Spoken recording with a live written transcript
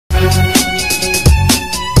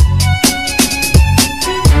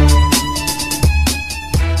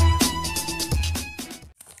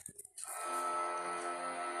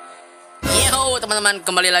teman-teman,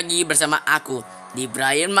 kembali lagi bersama aku di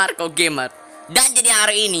Brian Marco Gamer. Dan jadi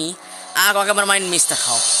hari ini aku akan bermain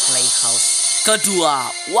Mr.Hopp Playhouse kedua.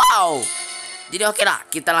 Wow. Jadi oke lah,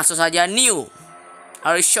 kita langsung saja new.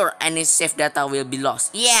 Are you sure any save data will be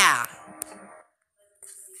lost? Yeah.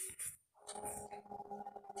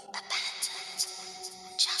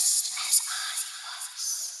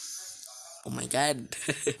 Oh my god.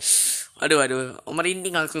 Waduh,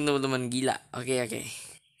 merinding langsung teman-teman, gila. Oke.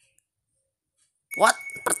 What?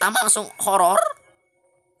 Pertama langsung horor?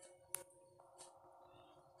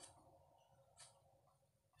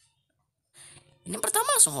 Ini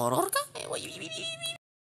pertama langsung horor kah? Oke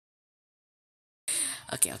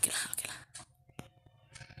lah.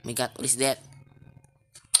 Oh my god, what is that?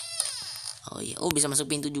 Oh iya, bisa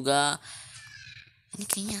masuk pintu juga. Ini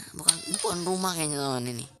kayaknya bukan rumah kayaknya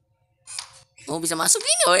teman ini. Oh bisa masuk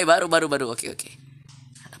ini, oh baru. Oke.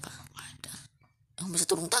 Ada apa? Ada. Oh bisa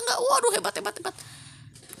turun tangga. Waduh hebat.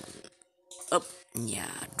 Up, ya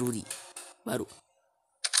duri baru.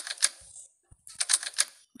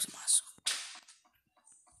 Bisa masuk.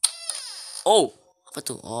 Oh apa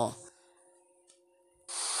tuh? Oh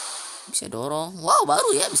bisa dorong. Wow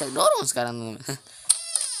baru ya, bisa dorong sekarang.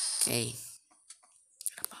 Oke.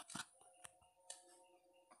 Apa?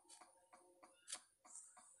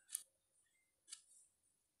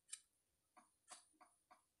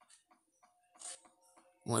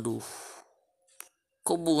 Waduh.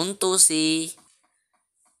 Kok buntu sih?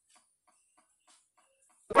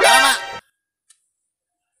 Lama.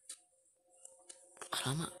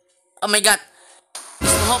 Oh my god.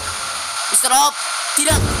 Mr. Hopp.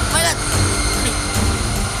 Tidak. Oh my god.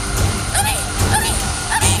 Lari.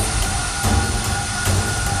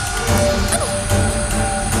 Aduh.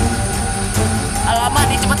 Alamak,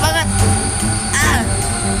 dia cepat banget.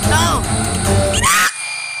 No. Tidak.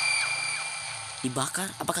 Dibakar.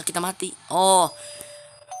 Apakah kita mati? Oh.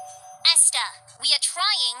 Esther, we are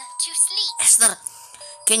trying to sleep. Esther.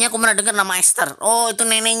 Kayaknya aku pernah dengar nama Esther. Oh, itu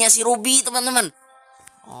neneknya si Ruby, teman-teman.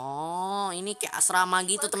 Oh, ini kayak asrama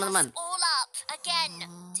gitu, teman-teman. All up again.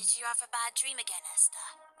 Did you have a bad dream again, Esther?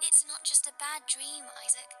 It's not just a bad dream,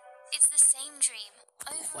 Isaac. It's the same dream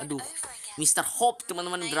over and Waduh, over again. Mr. Hopp,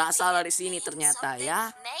 teman-teman, berasal dari sini ternyata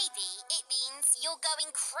ya. Maybe it means you're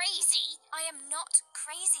going crazy. I am not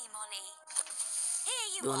crazy, Molly. Here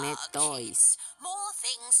you Donate are, toys. kids. More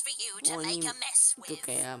things for you to Oh, make ini a mess itu with.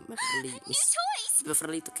 kayak Beverly. New toys.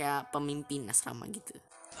 Beverly itu kayak pemimpin asrama gitu.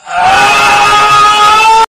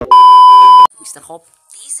 Mr. Hopp.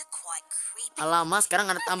 These are quite creepy. Alamak,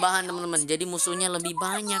 sekarang ada tambahan, teman-teman. Jadi musuhnya lebih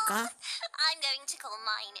banyak kah? I'm going to call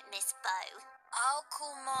mine Miss Bow. I'll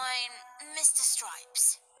call mine Mr.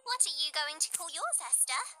 Stripes. What are you going to call yours,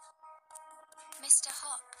 Esther? Mr.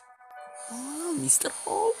 Hopp. Oh, Mr.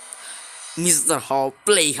 Hopp. Mr. Hopp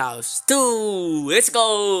Playhouse 2. Let's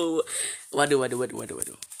go. Waduh.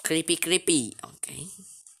 Creepy. Oke.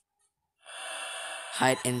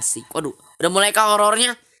 Hide and seek. Waduh, udah mulai kah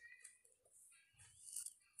horornya?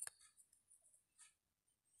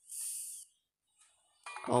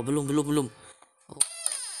 Oh, belum.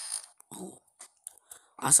 Oh.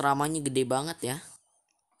 Asramanya gede banget ya.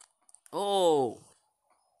 Oh.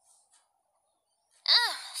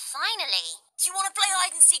 Finally. Do you want to play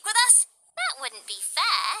hide and seek with us? That wouldn't be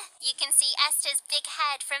fair. You can see Esther's big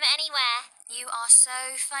head from anywhere. You are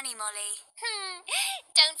so funny, Molly.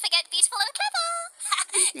 Don't forget beautiful and clever.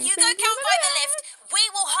 You go count by the lift. We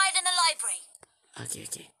will hide in the library.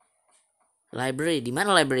 Oke. Library, di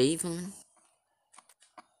mana library, teman?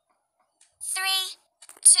 3,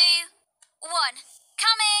 2, 1.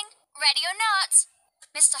 Coming. Ready or not?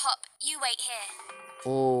 Mr. Hopp, you wait here.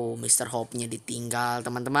 Oh, Mr. Hopp-nya ditinggal,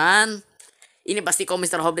 teman-teman. Ini pasti kalau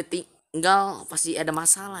Mr. Hopp ditinggal pasti ada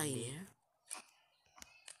masalah ini ya.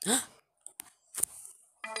 Hah?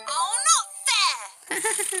 Oh, not fair.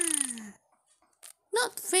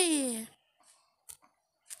 Not fair.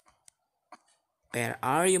 Where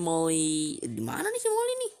are you, Molly? Di mana nih si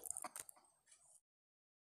Molly nih?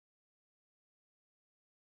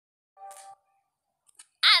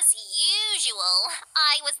 As usual,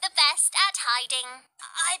 I was the best at hiding.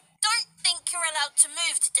 I don't think you're allowed to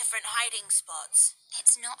move to different hiding spots.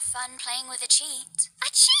 It's not fun playing with a cheat. A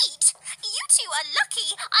cheat? You two are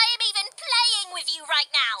lucky I am even playing with you right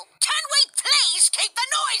now. Can we please keep the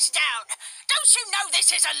noise down? Don't you know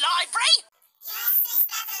this is a library? Yes, Miss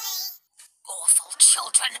Beverly. Awful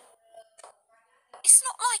children. It's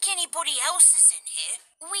not like anybody else is in here.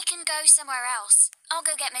 We can go somewhere else. I'll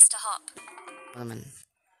go get Mr. Hopp. Teman.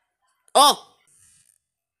 Oh.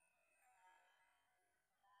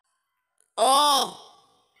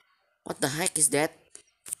 What the heck is that?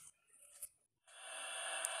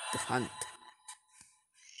 The hunt.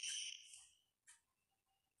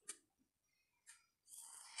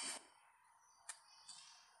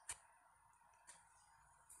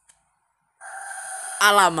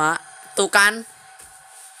 Alamak, tuh kan.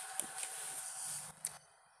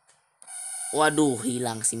 Waduh,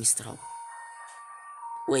 hilang si Mr. Hopp.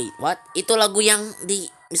 Wait, what? Itu lagu yang di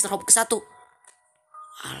Mr. Hopp ke-1.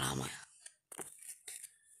 Alamak.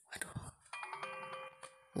 Waduh.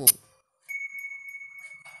 Oh.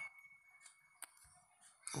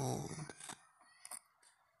 Oh.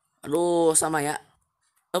 Aduh, sama ya.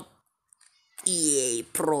 Up. Yeay,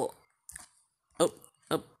 pro. Up,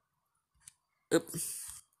 up, up.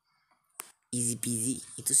 Easy peasy.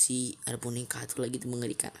 Itu sih ada boneka tuh lagi tuh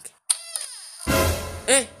mengerikan. Oke.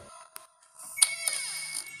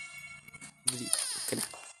 Beli. Oke dah.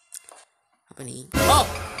 Apa nih? Oh.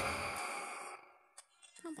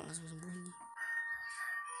 Kenapa langsung sembunyi?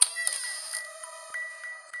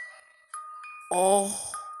 Oh.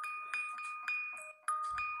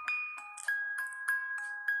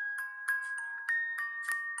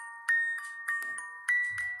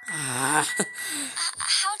 Ah.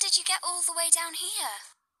 How did you get all the way down here?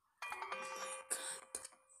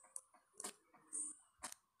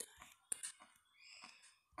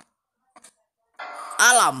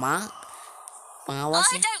 Alamak. I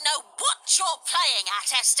Pengawasnya. don't know what you're playing at,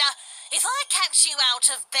 Esther. If I catch you out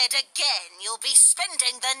of bed again, you'll be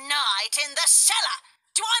spending the night in the cellar.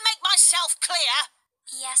 Do I make myself clear?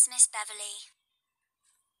 Yes, Miss Beverly.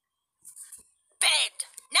 Bed,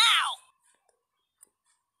 now!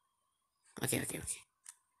 Oke.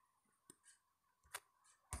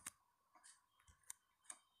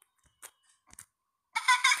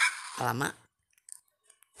 Alamak.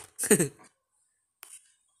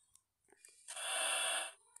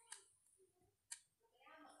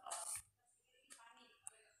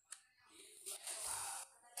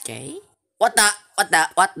 Oke. What the?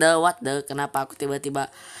 Kenapa aku tiba-tiba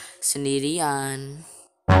sendirian?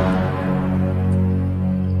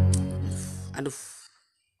 Aduh.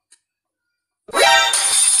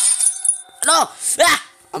 Aduh. Ah,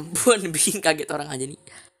 ampun, bikin kaget orang aja nih.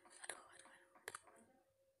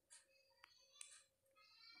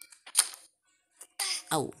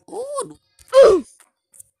 Au. Aduh.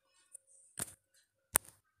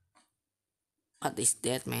 What is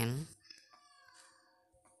that, man?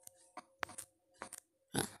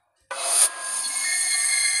 Hah?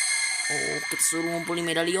 Oh, kita suruh ngumpulin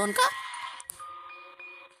medalion kah?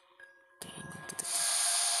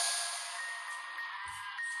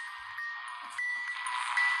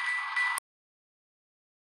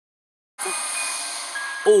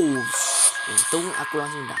 Oh, untung aku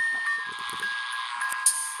langsung dapat.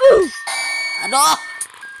 Aduh.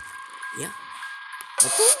 Ya.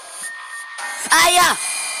 Betul. Ayah.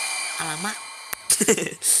 Alamak.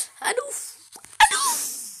 Aduh.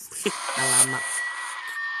 Alamak.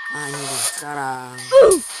 Ah, ini deh sekarang.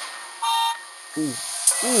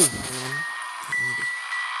 Teman-teman. Ini deh.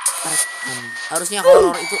 Harusnya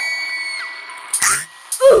horor itu.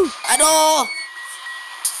 Aduh.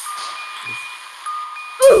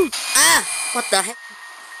 Ah, what the heck?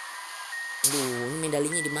 Aduh, ini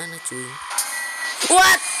medalinya di mana, cuy?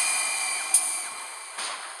 What?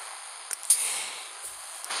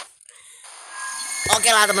 Oke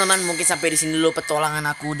lah teman-teman, mungkin sampai di sini dulu petualangan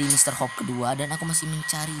aku di Mr. Hopp kedua, dan aku masih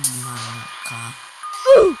mencari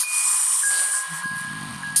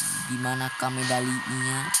di manakah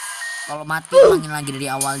medalinya. Kalau mati ulangin lagi dari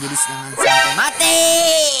awal, jadi jangan sampai mati.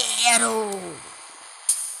 Aduh.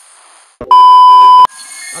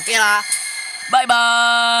 Oke lah. Bye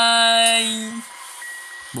bye.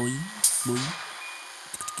 Boy.